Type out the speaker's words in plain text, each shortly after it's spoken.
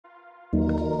How's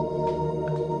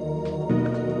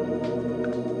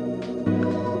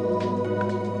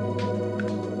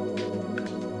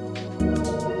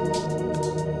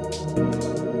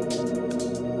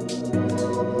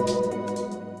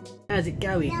it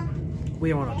going?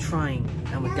 We're on a train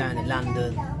and we're going to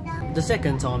London. The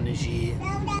second time this year.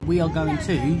 We are going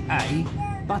to a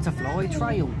butterfly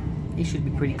trail. It should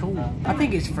be pretty cool. I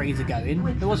think it's free to go in.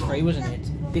 It was free, wasn't it?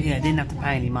 Yeah, didn't have to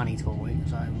pay any money for it,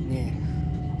 so yeah.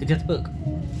 Did you have to book?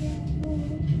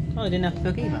 Oh, I didn't have to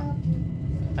book either.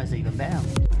 That's even better.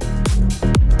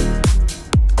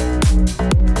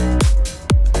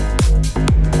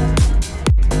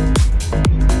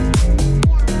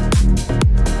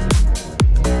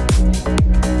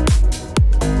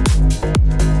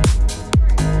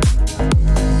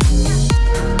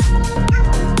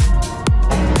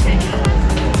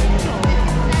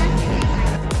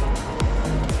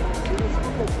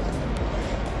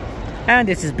 And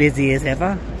it's as busy as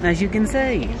ever, as you can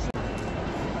see.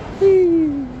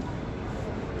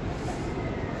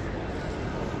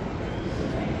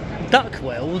 Duck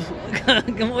World?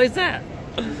 What is that?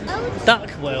 Duck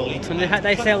World.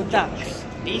 They sell ducks.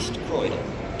 East Croydon,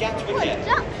 Gatwick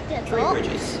Air, Three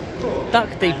Bridges,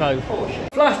 Duck Depot.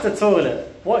 Flush the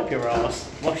toilet, wipe your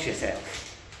ass, wash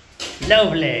yourself.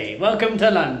 Lovely. Welcome to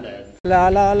London. La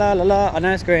la la la la. I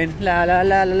know it's green. La la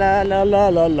la la la la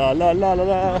la la la la la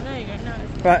la.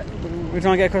 Right, we're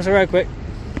trying to get across the road quick.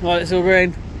 Right, it's all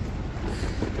green.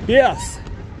 Yes.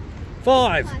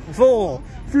 5, 4,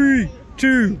 3,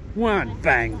 2, 1.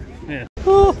 Bang. Yeah.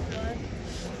 Oh.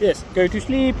 Yes. Go to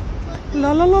sleep.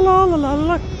 La la la la la la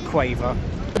la. Quaver.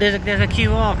 There's a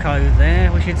QR code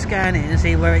there. We should scan it and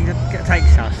see where it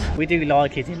takes us. We do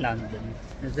like it in London.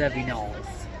 It's very nice.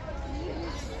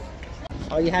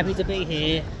 Are you happy to be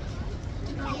here?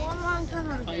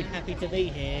 Are you happy to be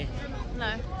here?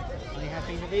 No. Are you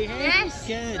happy to be here? Yes.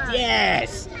 Good. No.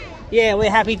 Yes. Yeah, we're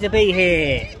happy to be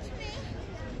here.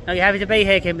 Are you happy to be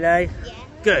here, Kimberly? Yeah.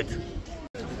 Good.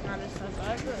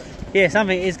 Yeah,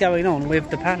 something is going on with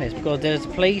the palace because there's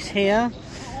police here.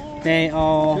 There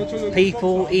are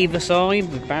people either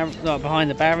side with like behind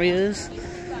the barriers.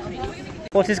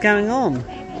 What is going on?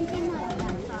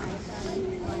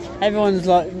 Everyone's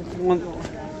like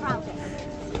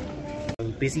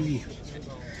busy.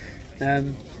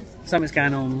 Something's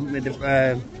going on with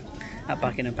the at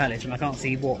Buckingham Palace, and I can't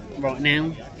see what right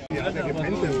now.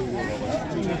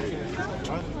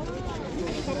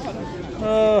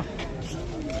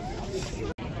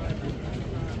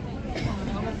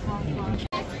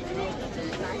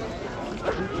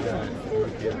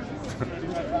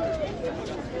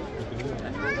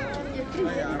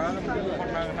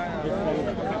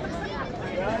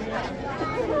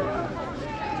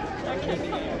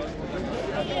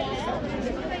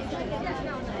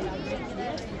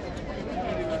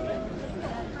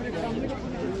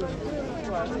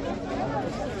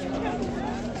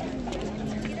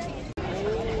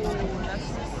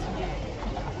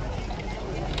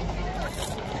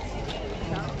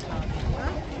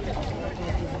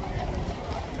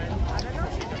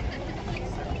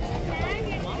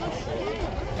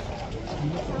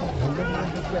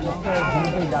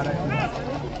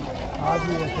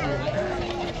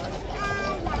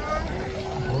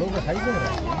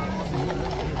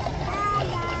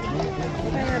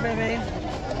 Hello, baby.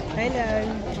 Hello.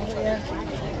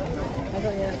 I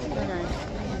got you.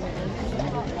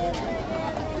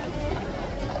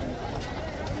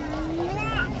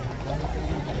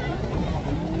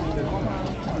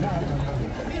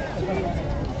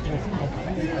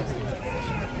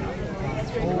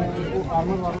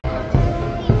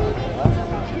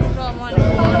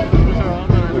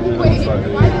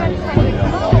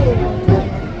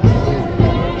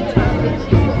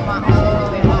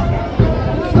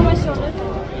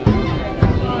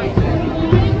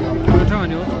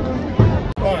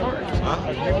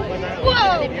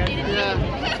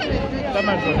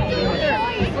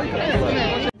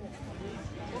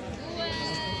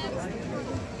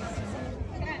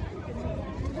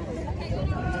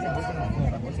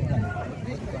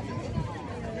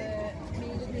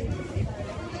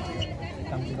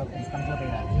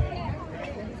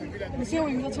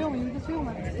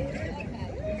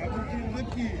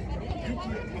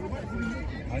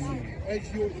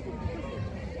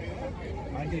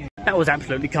 That was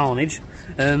absolutely carnage.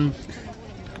 I don't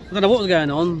know what was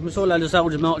going on. We saw a load of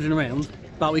soldiers marching around,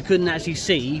 but we couldn't actually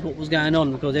see what was going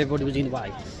on because everybody was in the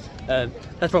way.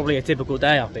 That's probably a typical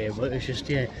day up here, but it's just,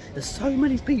 yeah, there's so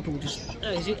many people just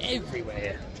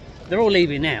everywhere. They're all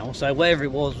leaving now, so wherever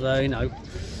it was, you know,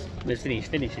 it's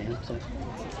finishing. So.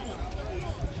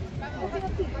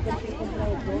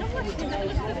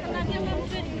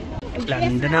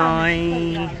 London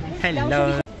Eye.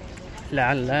 Hello.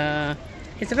 La la.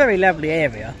 It's a very lovely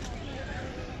area.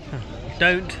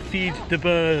 Don't feed the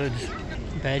birds.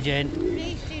 Pigeon.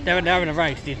 They're having a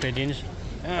race, these pigeons.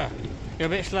 You're a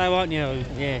bit slow, aren't you?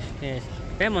 Yes, yes.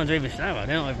 Them ones are even slower,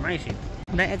 they're not even racing.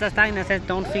 There's a sign that says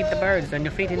don't feed the birds, and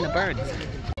you're feeding the birds.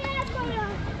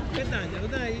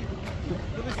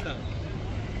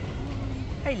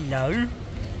 Hello.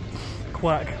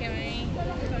 Quack.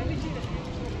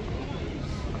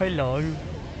 Hello.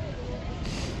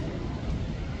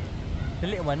 The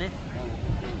little one, eh?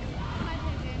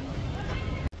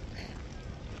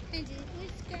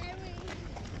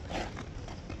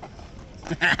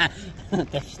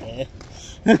 That's there.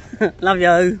 Love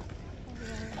you.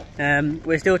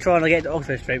 We're still trying to get to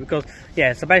Oxford Street because,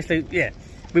 yeah, so basically, yeah,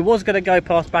 we was going to go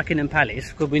past Buckingham Palace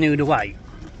because we knew the way.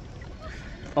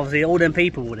 Obviously, all them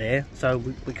people were there, so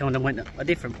we kind of went a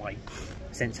different way,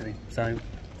 essentially. So,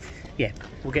 yeah,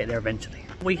 we'll get there eventually.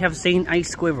 We have seen a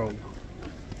squirrel,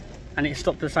 and it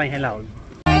stopped to say hello.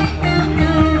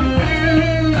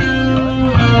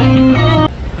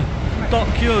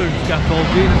 Dock you,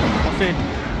 scaffolding. I said,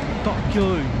 dock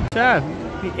you. So,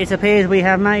 it appears we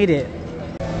have made it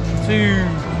to...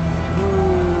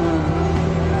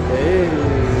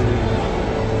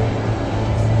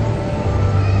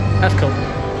 That's cool.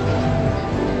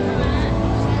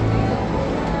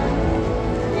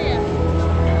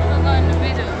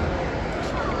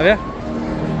 Have you?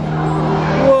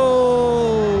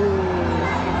 Whoa!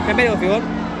 Go middle if you want.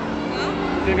 Huh?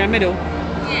 You want to go middle?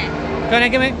 Yeah. Go on then,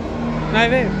 give me. No,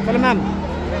 over here. Follow Mum.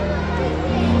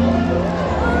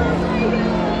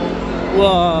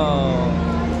 Whoa!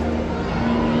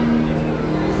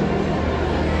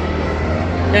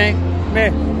 Okay, come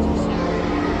here.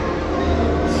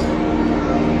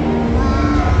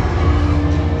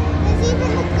 There's even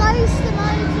the ghost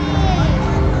emoji.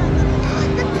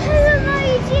 The poo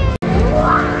emoji.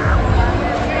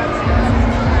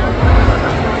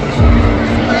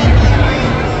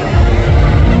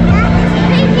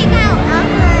 Peeking out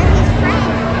after his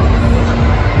friend.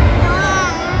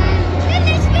 Then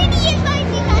there's mini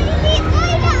emojis. I see it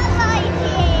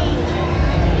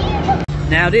emoji.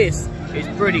 Now this is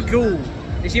pretty cool.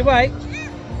 Is your way?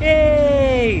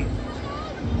 Yay!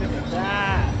 Look at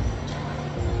that.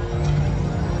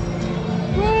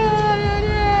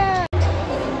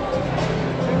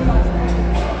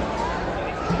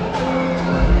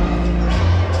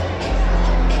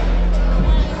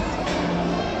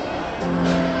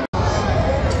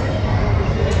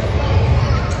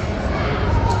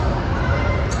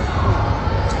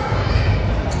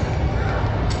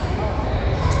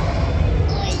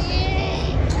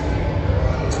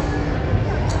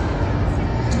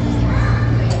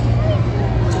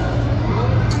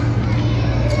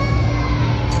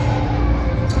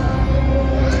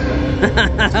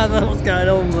 I don't know what's going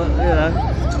on, but you know.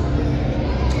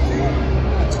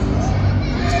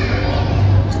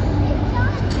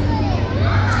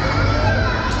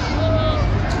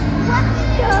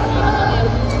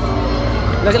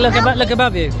 Look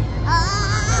above you.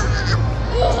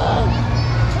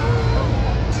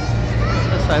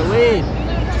 That's so weird.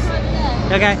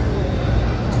 Okay.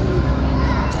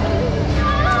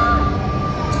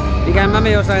 You going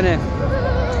mummy or something there?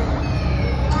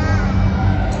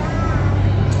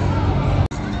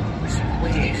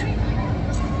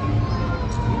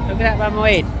 Look at that by my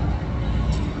head.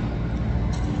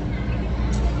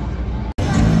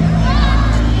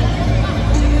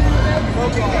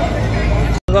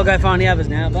 I've got to go find the others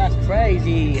now, but that's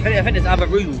crazy. I think there's other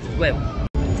rooms as well.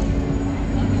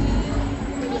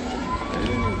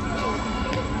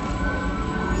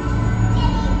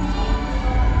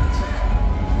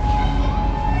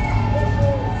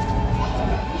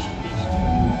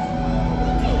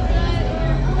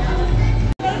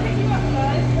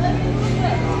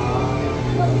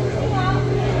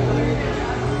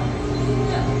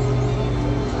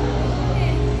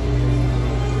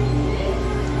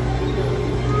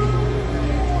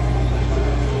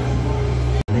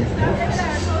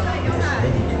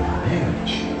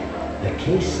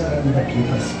 And the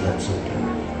paper splits open.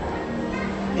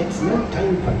 It's not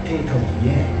time for takeoff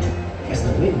yet, as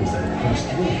the winds are at first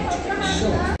wet,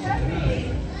 soft and dry,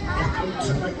 and puts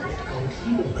a liquid called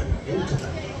hemoglobin into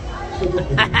them.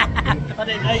 I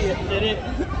didn't know you did it.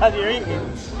 Have you eaten?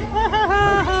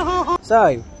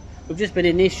 So, we've just been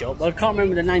in this shop. I can't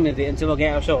remember the name of it until I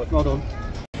get out of shop. Hold on.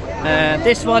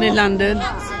 This one in London,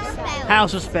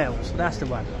 House of Spells. That's the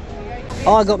one.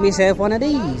 I got myself one of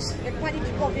these.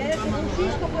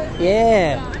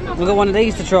 Yeah, we've got one of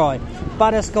these to try.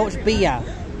 Butterscotch beer.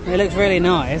 It looks really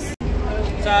nice.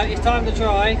 So it's time to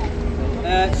try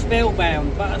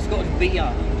Spellbound butterscotch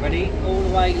beer. Ready? All the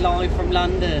way live from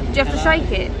London. Do you have to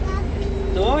shake it?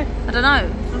 Do I? I don't know.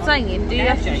 I'm saying it. Do you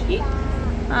have to shake it?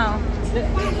 Oh.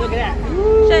 Look at that.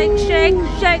 Shake, shake,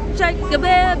 shake, shake the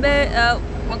baby. Oh,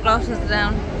 my glasses are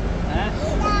down.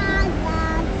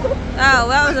 Oh,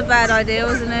 that was a bad idea,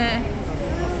 wasn't it?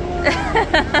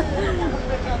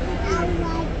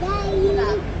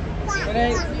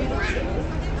 Ready?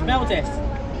 Smell test.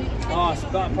 Oh, it's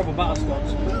got a proper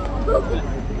butterscotch.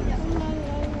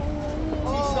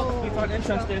 We find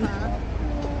interesting.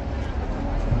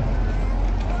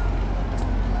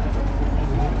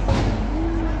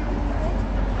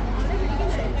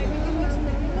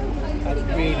 That's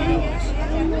really nice.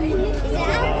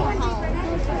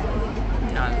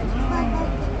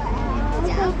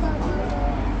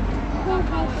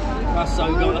 That's so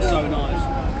good, that's so nice.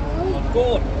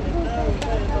 Good.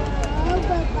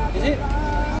 Is it?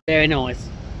 Very nice.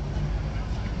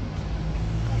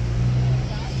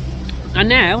 And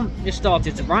now it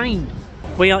started to rain.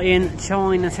 We are in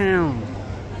Chinatown,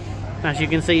 as you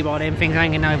can see by them things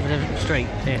hanging over the street.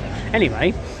 Yeah.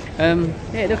 Anyway,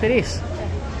 yeah, look at this.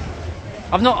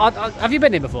 I've not. Have you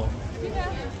been here before?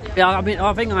 Yeah,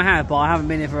 I think I have, but I haven't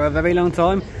been here for a very long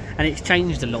time, and it's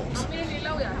changed a lot.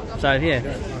 So yeah,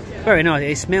 very nice.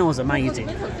 It smells amazing.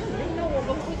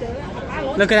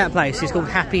 Look at that place. It's called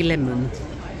Happy Lemon.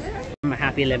 I'm a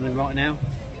Happy Lemon right now.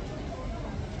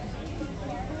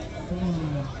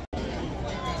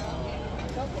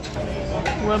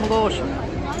 Oh my gosh.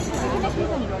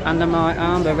 Under my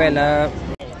umbrella.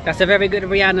 That's a very good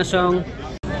Rihanna song.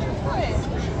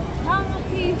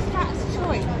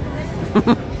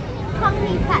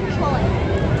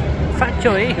 Fat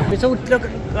Choy. It's all, look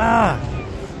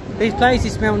at, these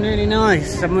places smell really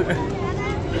nice.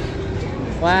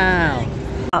 Wow.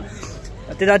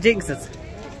 Did I jinx it?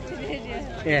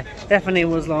 Yeah, definitely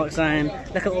was like saying,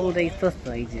 look at all these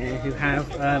pussies, yeah, who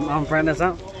have umbrellas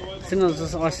up. As soon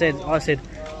as I said,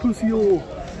 pussy off.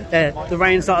 The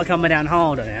rain started coming down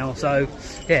harder now, so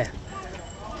yeah.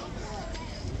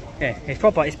 Yeah, it's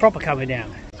proper coming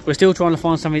down. We're still trying to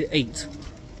find something to eat.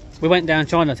 We went down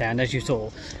Chinatown, as you saw,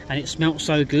 and it smelt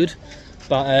so good.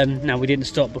 But no, we didn't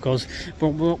stop because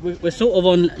we're sort of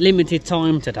on limited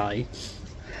time today.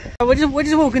 We're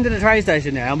just walking to the train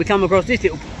station now, and we come across this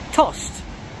little toast.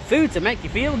 Food to make you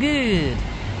feel good.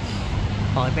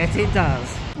 I bet it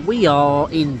does. We are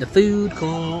in the food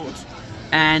court,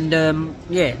 and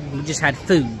yeah, we just had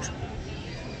food.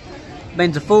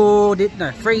 Been to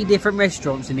 3 different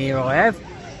restaurants in here.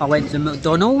 I went to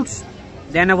McDonald's,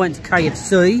 then I went to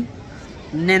KFC,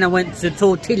 and then I went to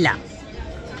Tortilla.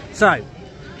 So,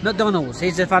 McDonald's,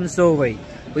 here's a fun story.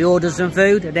 We ordered some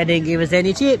food and they didn't give us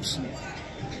any chips.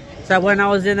 So when I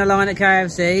was in the line at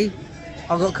KFC,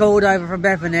 I got called over from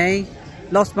Bethany,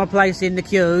 lost my place in the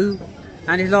queue,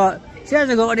 and he's like, she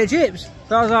hasn't got any chips.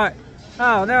 So I was like,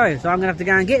 oh no, so I'm going to have to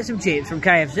go and get some chips from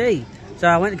KFC. So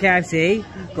I went to KFC,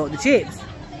 got the chips.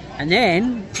 And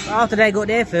then, after they got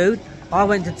their food, I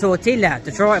went to Tortilla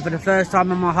to try it for the first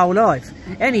time in my whole life.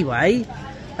 Anyway,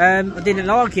 I didn't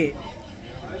like it.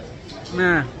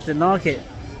 Nah, didn't like it.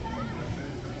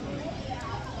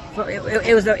 But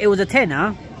it was a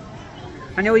tenner,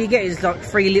 and all you get is like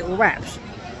 3 little wraps.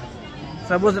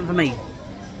 So it wasn't for me.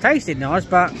 Tasted nice,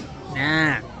 but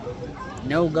nah,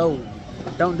 no go.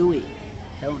 Don't do it.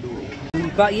 Don't do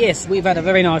it. But yes, we've had a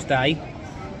very nice day.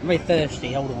 I'm very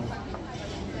thirsty. Hold on.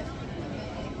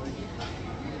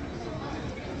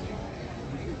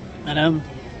 And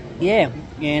yeah,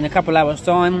 in a couple of hours'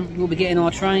 time, we'll be getting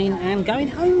our train and going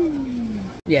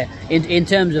home. Yeah, in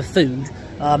terms of food,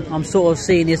 I'm sort of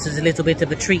seeing this as a little bit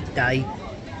of a treat day,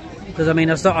 because I mean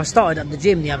I started at the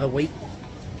gym the other week,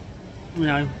 you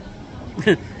know.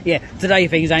 Yeah, today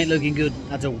things ain't looking good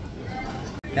at all,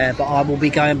 but I will be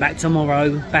going back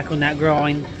tomorrow, back on that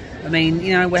grind. I mean,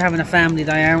 you know, we're having a family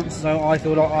day out, so I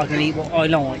feel like I can eat what I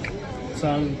like,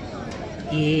 so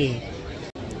yeah.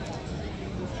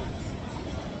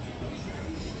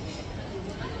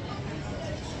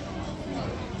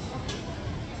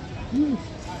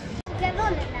 Get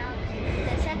on it now.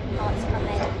 The second part's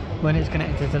coming. When it's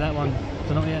connected to that one,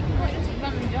 so not yet. What, just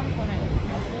run and jump on it?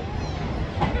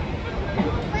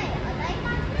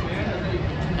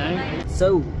 No.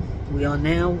 So we are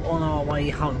now on our way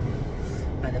home.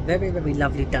 Had a very, very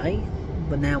lovely day,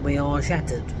 but now we are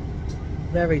shattered,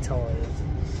 very tired.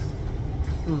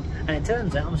 And it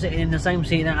turns out I'm sitting in the same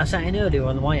seat that I sat in earlier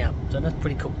on the way up, so that's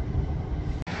pretty cool.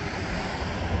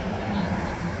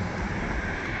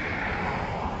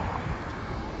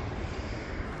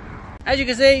 As you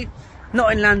can see,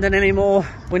 not in London anymore.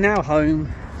 We're now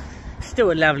home.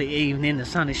 Still a lovely evening. The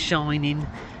sun is shining.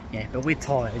 Yeah, but we're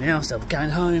tired now, so we're going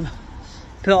home.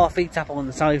 Put our feet up on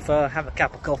the sofa, have a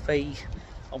cup of coffee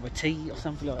or a tea or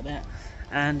something like that.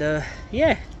 And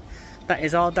yeah, that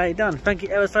is our day done. Thank you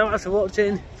ever so much for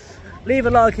watching. Leave a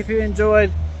like if you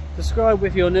enjoyed. Subscribe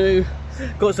if you're new.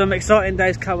 Got some exciting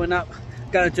days coming up.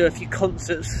 Going to do a few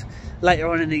concerts later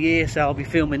on in the year, so I'll be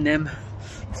filming them.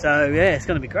 So yeah, it's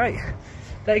going to be great.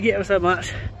 Thank you ever so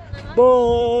much.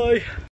 Bye.